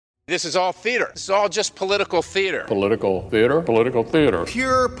This is all theater. This is all just political theater. Political theater. Political theater.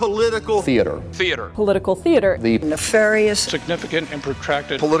 Pure political theater. Theater. Political theater. The nefarious, significant and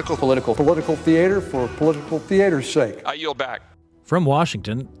protracted political theater for political theater's sake. I yield back. From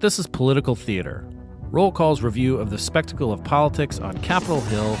Washington, this is Political Theater, Roll Call's review of the spectacle of politics on Capitol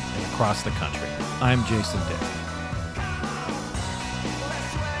Hill and across the country. I'm Jason Dick.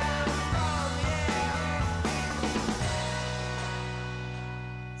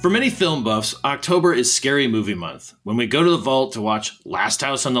 For many film buffs, October is Scary Movie Month, when we go to the vault to watch Last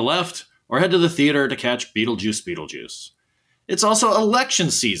House on the Left or head to the theater to catch Beetlejuice Beetlejuice. It's also election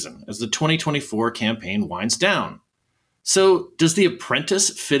season as the 2024 campaign winds down. So, does The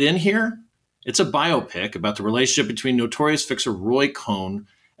Apprentice fit in here? It's a biopic about the relationship between notorious fixer Roy Cohn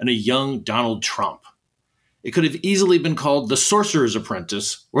and a young Donald Trump. It could have easily been called The Sorcerer's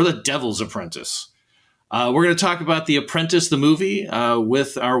Apprentice or The Devil's Apprentice. We're going to talk about The Apprentice, the movie,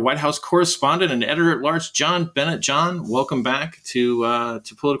 with our White House correspondent and editor-at-large, John Bennett. John, welcome back to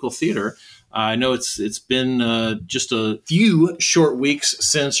Political Theater. I know it's been just a few short weeks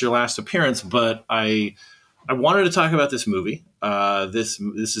since your last appearance, but I wanted to talk about this movie. This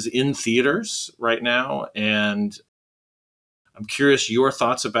is in theaters right now, and I'm curious your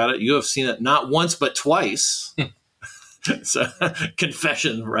thoughts about it. You have seen it not once but twice. So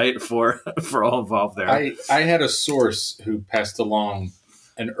confession, right, for all involved there. I had a source who passed along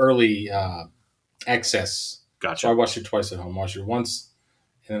an early access. Gotcha. So I watched it twice at home. I watched it once,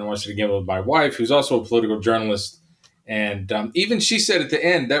 and then I watched it again with my wife, who's also a political journalist. And even she said at the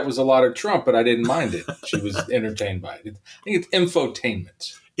end that was a lot of Trump, but I didn't mind it. She was entertained by it. I think it's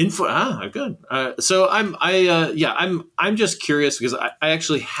infotainment. Good. So I'm just curious because I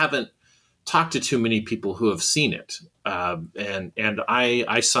actually haven't talked to too many people who have seen it. And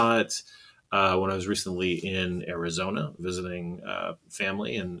I saw it when I was recently in Arizona visiting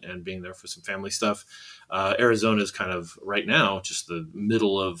family and being there for some family stuff. Arizona is kind of right now just the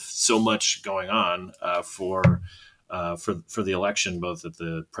middle of so much going on for the election, both at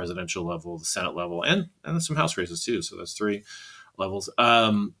the presidential level, the Senate level, and some House races too. So that's 3 levels.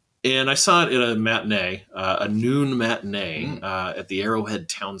 And I saw it at a matinee, a noon matinee at the Arrowhead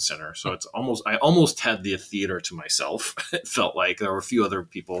Town Center. So I almost had the theater to myself. It felt like there were a few other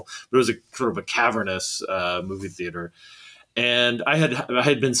people, but it was a sort of a cavernous movie theater. And I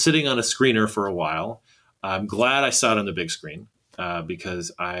had been sitting on a screener for a while. I'm glad I saw it on the big screen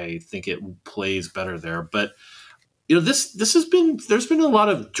because I think it plays better there. But you know, there's been a lot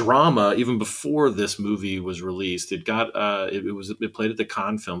of drama even before this movie was released. It played at the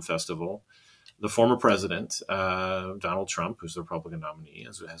Cannes Film Festival. The former president, Donald Trump, who's the Republican nominee,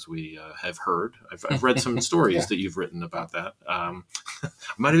 as we have heard. I've read some stories that you've written about that. I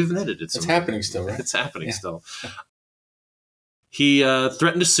might have even edited some. It's happening still, right? It's happening still. He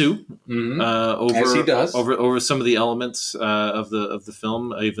threatened to sue as he does. over some of the elements of the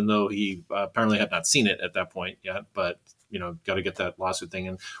film, even though he apparently had not seen it at that point yet. But got to get that lawsuit thing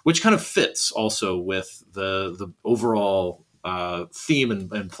in, which kind of fits also with the overall theme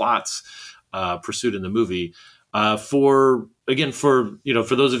and plots pursued in the movie. For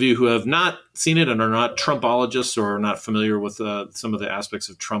those of you who have not seen it and are not Trumpologists or are not familiar with some of the aspects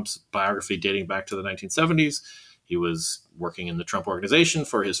of Trump's biography dating back to the 1970s. He was working in the Trump organization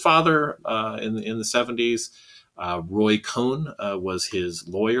for his father in the 70s. Roy Cohn was his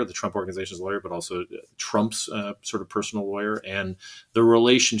lawyer, the Trump organization's lawyer, but also Trump's sort of personal lawyer. And the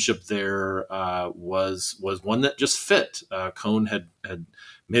relationship there was one that just fit. Cohn had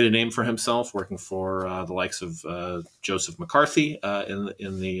made a name for himself working for the likes of Joseph McCarthy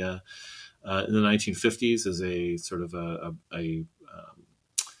in the 1950s as a sort of a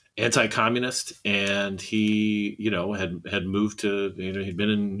anti-communist, and he, had moved to, he'd been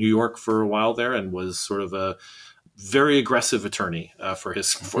in New York for a while there and was sort of a very aggressive attorney for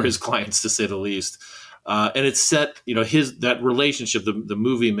his clients, to say the least. And it's set, that relationship. The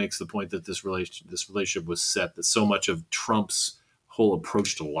movie makes the point that this relationship was set, that so much of Trump's whole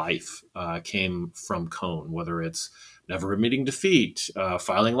approach to life came from Cohn, whether it's never admitting defeat,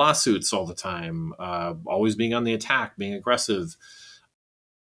 filing lawsuits all the time, always being on the attack, being aggressive.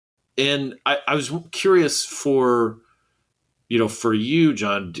 And I was curious for you,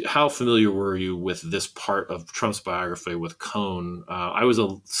 John, how familiar were you with this part of Trump's biography with Cohn? I was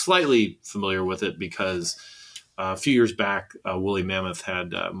slightly familiar with it because a few years back, Woolly Mammoth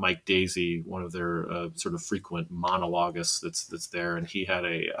had Mike Daisy, one of their sort of frequent monologuists that's there, and he had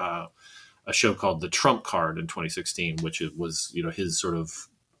a show called The Trump Card in 2016, which it was his sort of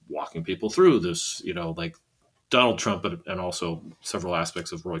walking people through this like Donald Trump and also several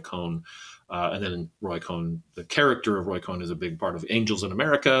aspects of Roy Cohn And then Roy Cohn, the character of Roy Cohn, is a big part of Angels in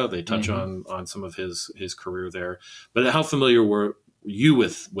America. They touch on some of his career there. But how familiar were you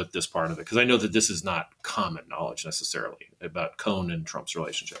with this part of it? Because I know that this is not common knowledge necessarily about Cohn and Trump's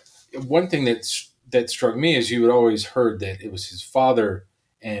relationship. One thing that struck me is you had always heard that it was his father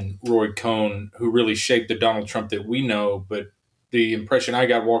and Roy Cohn who really shaped the Donald Trump that we know. But the impression I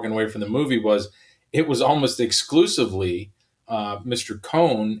got walking away from the movie was it was almost exclusively Mr.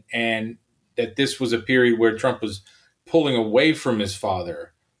 Cohn, and that this was a period where Trump was pulling away from his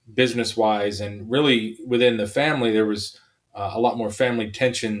father business-wise, and really within the family there was a lot more family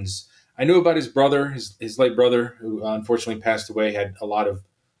tensions. I knew about his brother, his late brother, who unfortunately passed away, had a lot of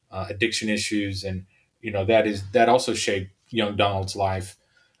addiction issues, and that also shaped young Donald's life.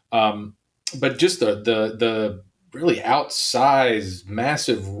 But just the really outsized,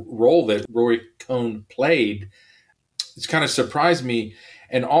 massive role that Roy Cohn played, it's kind of surprised me.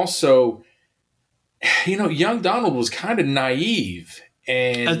 And also, young Donald was kind of naive.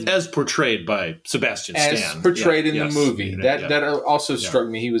 And as portrayed by Sebastian Stan. As portrayed in the movie. That also struck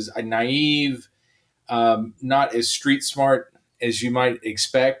me. He was naive, not as street smart as you might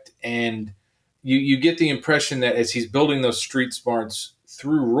expect. And you get the impression that as he's building those street smarts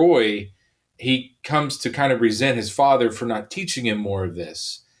through Roy, he comes to kind of resent his father for not teaching him more of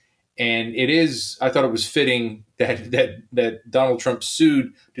this. And I thought it was fitting that Donald Trump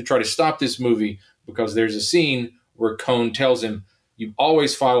sued to try to stop this movie, because there's a scene where Cohn tells him, you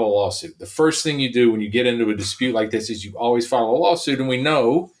always file a lawsuit. The first thing you do when you get into a dispute like this is you always file a lawsuit. And we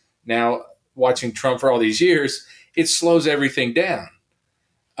know now, watching Trump for all these years, it slows everything down.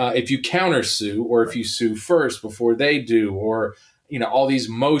 If you countersue, or if you sue first before they do, or all these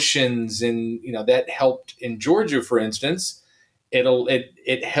motions, and that helped in Georgia, for instance.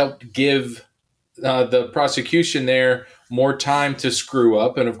 It helped give the prosecution there more time to screw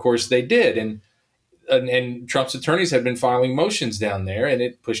up, and of course they did. And Trump's attorneys had been filing motions down there, and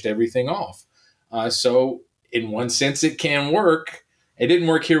it pushed everything off. So in one sense, it can work. It didn't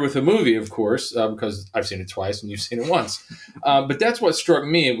work here with the movie, of course, because I've seen it twice and you've seen it once. But that's what struck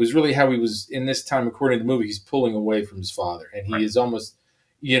me. It was really how he was in this time, according to the movie, he's pulling away from his father. And he is almost,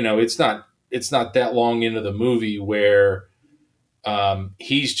 it's not that long into the movie where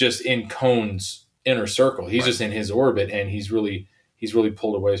he's just in Cohn's inner circle. He's just in his orbit, and he's really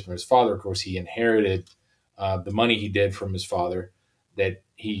pulled away from his father. Of course, he inherited the money he did from his father that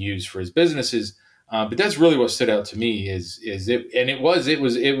he used for his businesses. But that's really what stood out to me is it, and it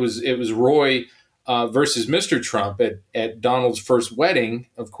was Roy versus Mr. Trump at Donald's first wedding.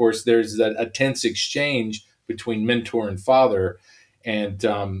 Of course, there's a tense exchange between mentor and father, and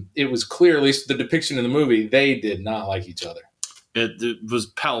it was clear, at least the depiction in the movie, they did not like each other. It was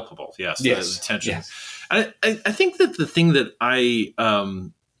palpable, yes. Yes, the tension. yes. I think that the thing that I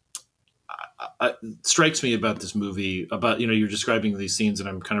strikes me about this movie, about you're describing these scenes and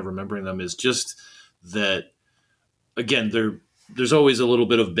I'm kind of remembering them, is just that, again, there's always a little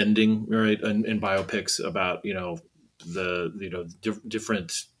bit of bending, right, in biopics about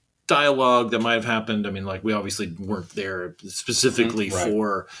different dialogue that might have happened. I mean, like, we obviously weren't there specifically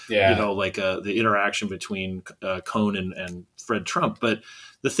for the interaction between Cohn and Fred Trump, but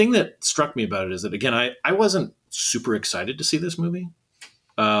the thing that struck me about it is that, again, I wasn't super excited to see this movie.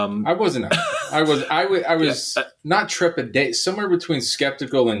 I wasn't. I was not trepidatious, somewhere between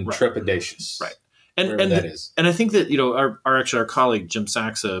skeptical and trepidatious. Right. And that is. And I think that, our colleague, Jim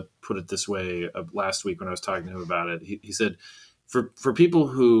Saxa, put it this way last week when I was talking to him about it. He said, for people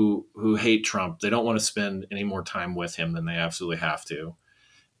who hate Trump, they don't want to spend any more time with him than they absolutely have to.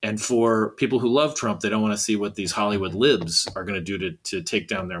 And for people who love Trump, they don't want to see what these Hollywood libs are going to do to take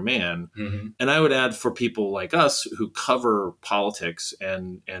down their man. Mm-hmm. And I would add, for people like us who cover politics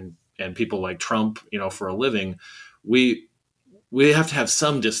and people like Trump, for a living, we have to have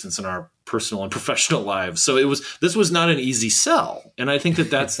some distance in our personal and professional lives. So this was not an easy sell. And I think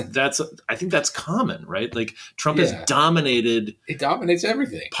that's common, right? Like, Trump has dominated. It dominates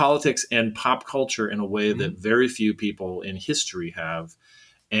everything. Politics and pop culture in a way that very few people in history have.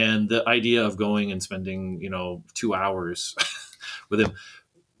 And the idea of going and spending, 2 hours with him,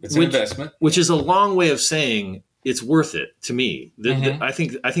 it's an investment, which is a long way of saying it's worth it to me. I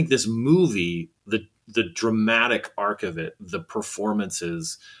think this movie, the dramatic arc of it, the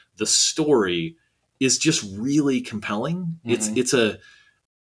performances, the story is just really compelling. Mm-hmm.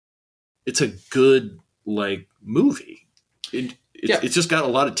 It's a good movie. it's just got a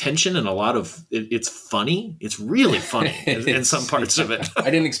lot of tension and a lot of it's funny. It's really funny in some parts of it. I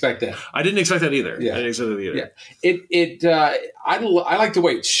didn't expect that. I didn't expect that either. Yeah. I didn't expect that either. Yeah. I like the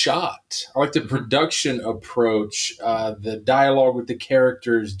way it's shot. I like the production approach, the dialogue with the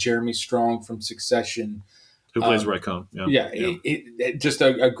characters. Jeremy Strong from Succession, Who plays Roy Cohn? Just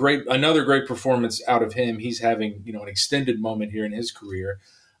another great performance out of him. He's having an extended moment here in his career.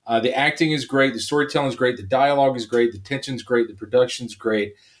 The acting is great. The storytelling is great. The dialogue is great. The tension's great. The production's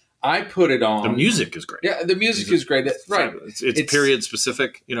great. I put it on. The music is great. Yeah, the music is great. Right. It's period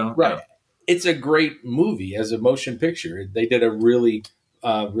specific, Right. Yeah. It's a great movie as a motion picture. They did a really,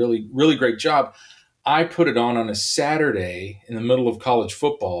 really great job. I put it on a Saturday in the middle of college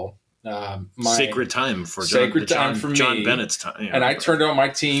football. Sacred time for John Bennett's time. And I turned on my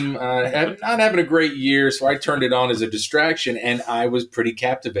team, not having a great year, so I turned it on as a distraction, and I was pretty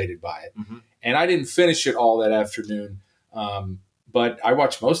captivated by it. Mm-hmm. And I didn't finish it all that afternoon, but I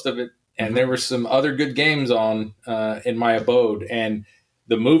watched most of it, and there were some other good games on in my abode, and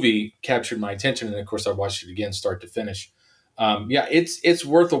the movie captured my attention, and of course I watched it again start to finish. It's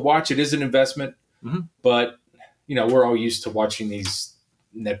worth a watch. It is an investment, but we're all used to watching these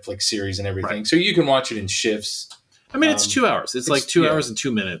Netflix series and everything. Right. So you can watch it in shifts. I mean, it's 2 hours. It's like 2 hours and 2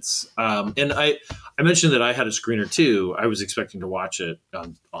 minutes. And I mentioned that I had a screener too. I was expecting to watch it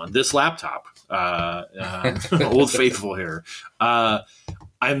on this laptop. Old Faithful here.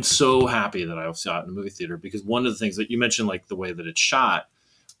 I'm so happy that I saw it in the movie theater, because one of the things that you mentioned, like the way that it's shot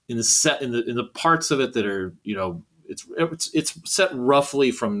in the parts of it that are, it's set roughly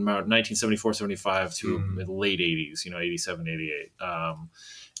from 1974, 75 to the late 80s, 87, 88.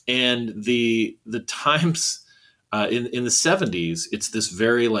 And the times in the 70s, it's this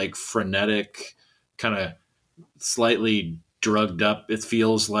very like frenetic, kind of slightly drugged up, it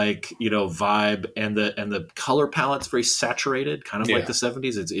feels like, vibe, and the color palette's very saturated, kind of like the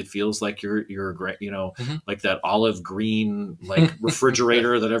 70s. It feels like you're like that olive green like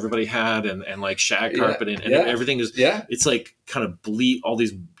refrigerator that everybody had, and like shag carpet, and everything is it's like kind of all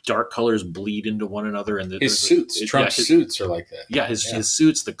these dark colors bleed into one another, and his suits, Trump's suits are like that. Yeah, his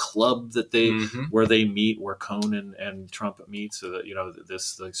suits, the club that they where they meet, where Cohn and Trump meet, so that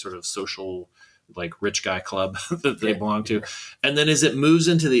this like sort of social, like rich guy club that they belong to. And then as it moves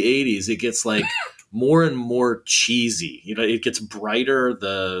into the 80s, it gets like more and more cheesy. It gets brighter.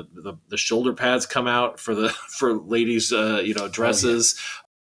 The shoulder pads come out for ladies, dresses.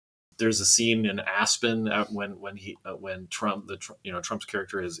 There's a scene in Aspen when Trump's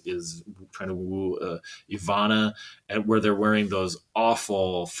character is trying to woo Ivana, and where they're wearing those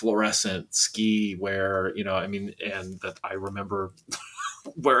awful fluorescent ski wear, and that I remember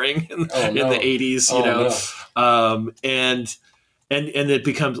wearing in the 80s, and it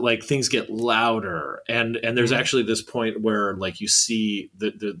becomes like things get louder, and there's actually this point where like you see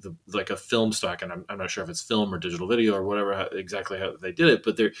the like a film stock, and I'm not sure if it's film or digital video or whatever exactly how they did it,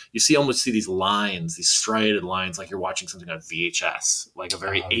 but there you almost see these lines, these striated lines, like you're watching something on VHS, like a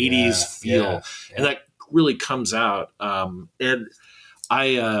very 80s feel, and that really comes out. And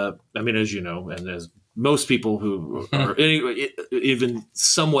I mean, as you know, and as most people who are even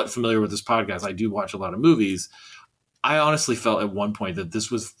somewhat familiar with this podcast, I do watch a lot of movies. I honestly felt at one point that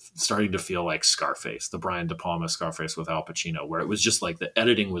this was starting to feel like Scarface, the Brian De Palma Scarface with Al Pacino, where it was just like the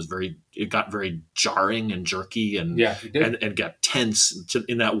editing was it got very jarring and jerky and got tense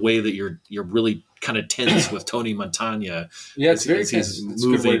in that way that you're really kind of tense with Tony Montana. Yeah, it's very tense. It's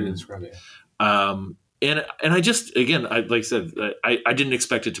moving. A good way to describe it. And I just, again, like I said, I didn't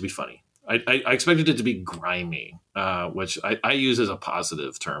expect it to be funny. I expected it to be grimy, which I use as a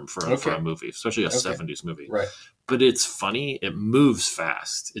positive term for a movie, especially a 70s movie. Right. But it's funny. It moves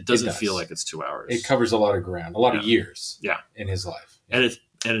fast. It doesn't feel like it's 2 hours. It covers a lot of ground, a lot of years. In his life. And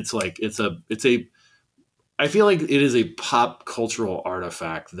it's like I feel like it is a pop cultural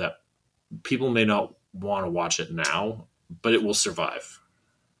artifact that people may not want to watch it now, but it will survive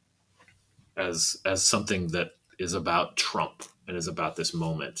as something that is about Trump and is about this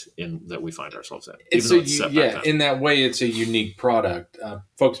moment that we find ourselves in. In that way, it's a unique product.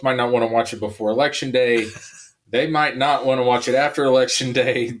 Folks might not want to watch it before Election Day. They might not want to watch it after Election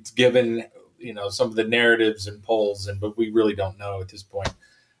Day, given some of the narratives and polls, but we really don't know at this point,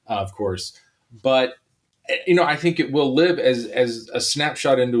 of course. But I think it will live as a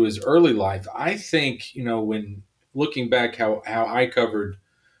snapshot into his early life. I think when looking back, how I covered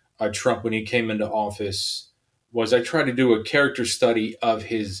Trump when he came into office was I tried to do a character study of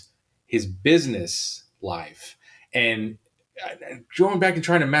his business life, and going back and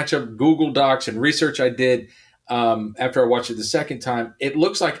trying to match up Google Docs and research I did after I watched it the second time. It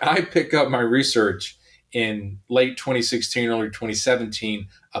looks like I pick up my research in late 2016, early 2017,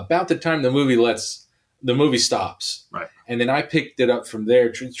 about the time the movie stops. Right. And then I picked it up from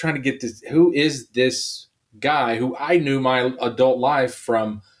there, trying to get this. Who is this guy who I knew my adult life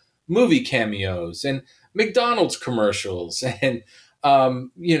from movie cameos and McDonald's commercials? And,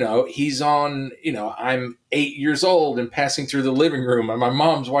 he's on, I'm 8 years old and passing through the living room and my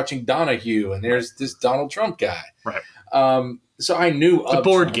mom's watching Donahue and there's this Donald Trump guy. Right. So I knew the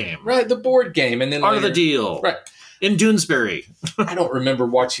board game. Right, the board game. And then Part of the Deal. Right. In Doonesbury. I don't remember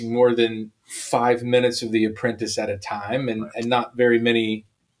watching more than 5 minutes of The Apprentice at a time and not very many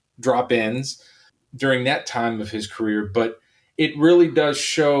drop-ins during that time of his career. But it really does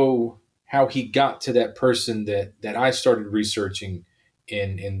show how he got to that person that I started researching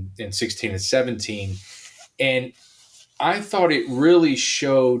in 16 and 17. And I thought it really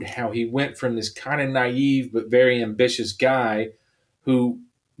showed how he went from this kind of naive but very ambitious guy who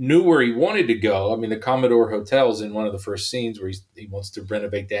knew where he wanted to go. I mean, the Commodore Hotel's in one of the first scenes where he wants to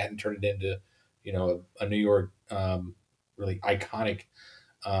renovate that and turn it into, a New York really iconic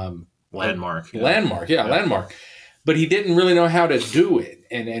landmark. Landmark. But he didn't really know how to do it.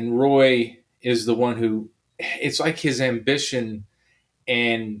 And Roy is the one who, it's like his ambition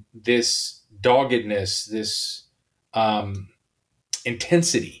and this doggedness, this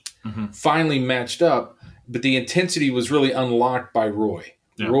intensity finally matched up. But the intensity was really unlocked by Roy.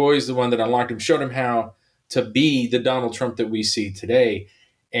 Yeah. Roy's the one that unlocked him, showed him how to be the Donald Trump that we see today.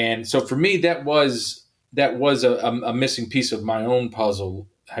 And so for me, that was a missing piece of my own puzzle,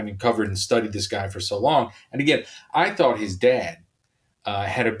 having covered and studied this guy for so long. And again, I thought his dad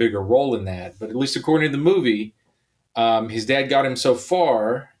had a bigger role in that, but at least according to the movie, his dad got him so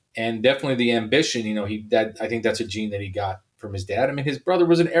far, and definitely the ambition. I think that's a gene that he got from his dad. I mean, his brother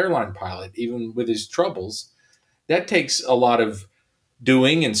was an airline pilot, even with his troubles. That takes a lot of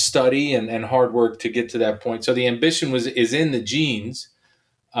doing and study and hard work to get to that point. So the ambition is in the genes,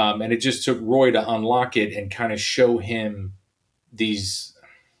 and it just took Roy to unlock it and kind of show him these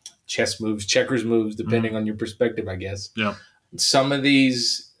chess moves, checkers moves, depending on your perspective, I guess. Yeah. Some of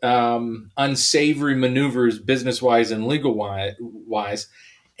these unsavory maneuvers, business-wise and legal-wise,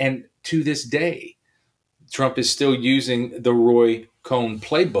 and to this day, Trump is still using the Roy Cohn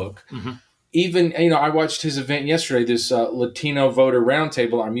playbook. Even, I watched his event yesterday, this Latino voter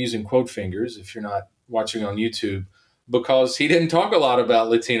roundtable. I'm using quote fingers if you're not watching on YouTube, because he didn't talk a lot about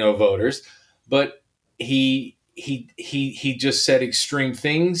Latino voters, but he just said extreme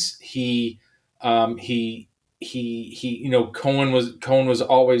things. Cohen was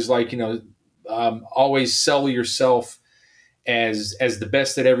always like, always sell yourself as the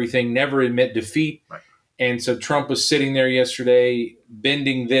best at everything, never admit defeat. Right. And so Trump was sitting there yesterday,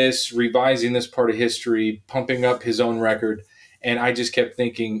 bending this, revising this part of history, pumping up his own record. And I just kept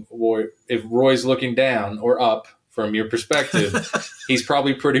thinking, well, if Roy's looking down or up from your perspective, he's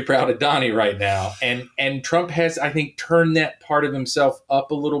probably pretty proud of Donnie right now. And Trump has, I think, turned that part of himself up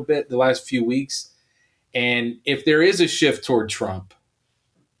a little bit the last few weeks. And if there is a shift toward Trump,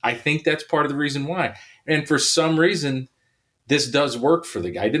 I think that's part of the reason why. And for some reason, this does work for the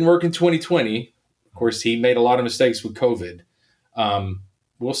guy. It didn't work in 2020. Of course, he made a lot of mistakes with COVID.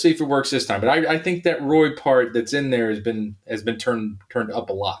 We'll see if it works this time. But I think that Roy part that's in there has been turned up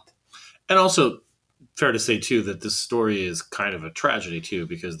a lot. And also, fair to say, too, that this story is kind of a tragedy, too,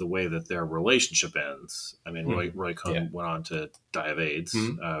 because the way that their relationship ends. I mean, Roy Cohn went on to die of AIDS,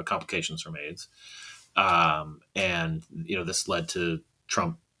 complications from AIDS. And, this led to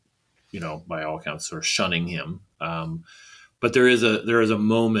Trump, by all accounts, sort of shunning him. But there is a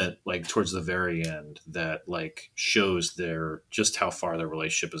moment like towards the very end that like shows just how far their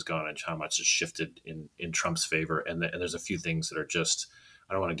relationship has gone and how much it's shifted in Trump's favor. And there's a few things that are just,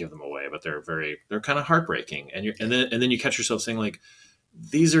 I don't want to give them away, but they're kind of heartbreaking. And then you catch yourself saying like,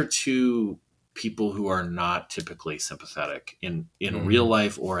 these are two people who are not typically sympathetic in real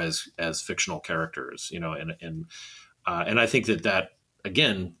life or as fictional characters, and I think that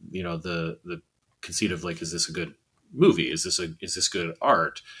again, the conceit of like, is this a good movie? Is this good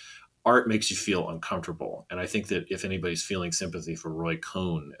art? Art makes you feel uncomfortable. And I think that if anybody's feeling sympathy for Roy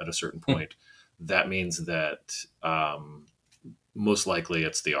Cohn at a certain point, that means that most likely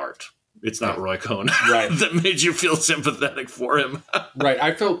it's the art. It's not Roy Cohn that made you feel sympathetic for him. Right.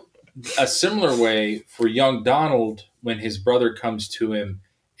 I felt a similar way for young Donald when his brother comes to him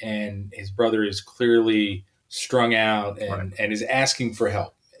and his brother is clearly strung out and is asking for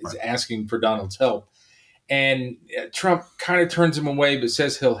help, is asking for Donald's help. And Trump kind of turns him away, but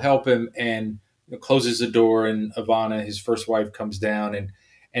says he'll help him and closes the door. And Ivana, his first wife, comes down.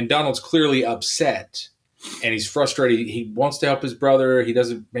 And Donald's clearly upset and he's frustrated. He wants to help his brother. He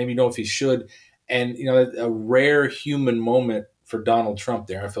doesn't maybe know if he should. And, a rare human moment for Donald Trump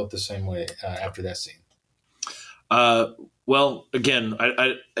there. I felt the same way after that scene. Well, again,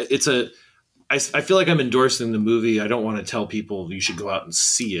 I feel like I'm endorsing the movie. I don't want to tell people you should go out and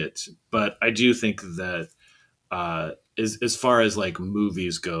see it, but I do think that as far as like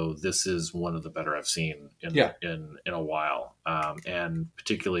movies go, this is one of the better I've seen in a while, and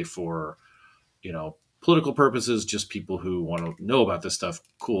particularly for political purposes, just people who want to know about this stuff.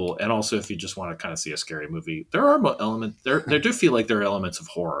 Cool. And also, if you just want to kind of see a scary movie, there are elements there. There do feel like there are elements of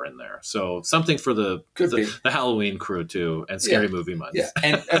horror in there. So something for the Halloween crew too, and Scary Movie Month. Yeah.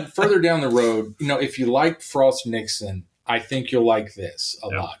 And further down the road, if you like Frost Nixon, I think you'll like this a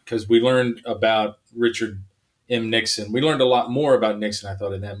lot, because we learned about Richard M. Nixon. We learned a lot more about Nixon, I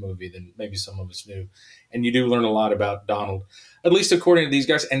thought, in that movie than maybe some of us knew. And you do learn a lot about Donald, at least according to these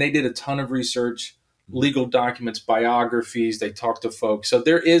guys. And they did a ton of research. Legal documents, biographies, they talk to folks. So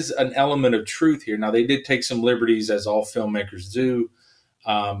there is an element of truth here. Now, they did take some liberties, as all filmmakers do.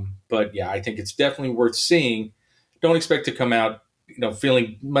 But yeah, I think it's definitely worth seeing. Don't expect to come out,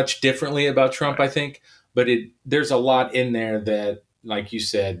 feeling much differently about Trump, I think. But there's a lot in there that, like you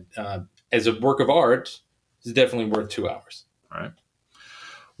said, as a work of art, is definitely worth 2 hours. All right.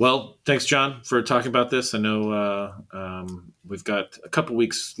 Well, thanks, John, for talking about this. I know we've got a couple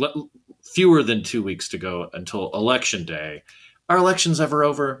weeks, fewer than 2 weeks to go until Election Day. Are elections ever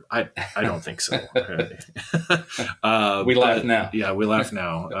over? I don't think so. We laugh now. Yeah, we laugh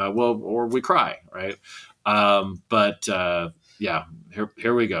now. Or we cry, right?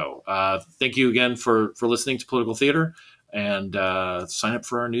 Here we go. Thank you again for listening to Political Theater. And sign up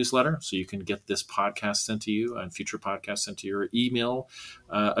for our newsletter so you can get this podcast sent to you and future podcasts sent to your email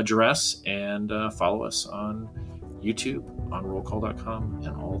address, and follow us on YouTube, on rollcall.com,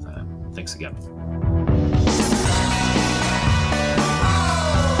 and all that. Thanks again.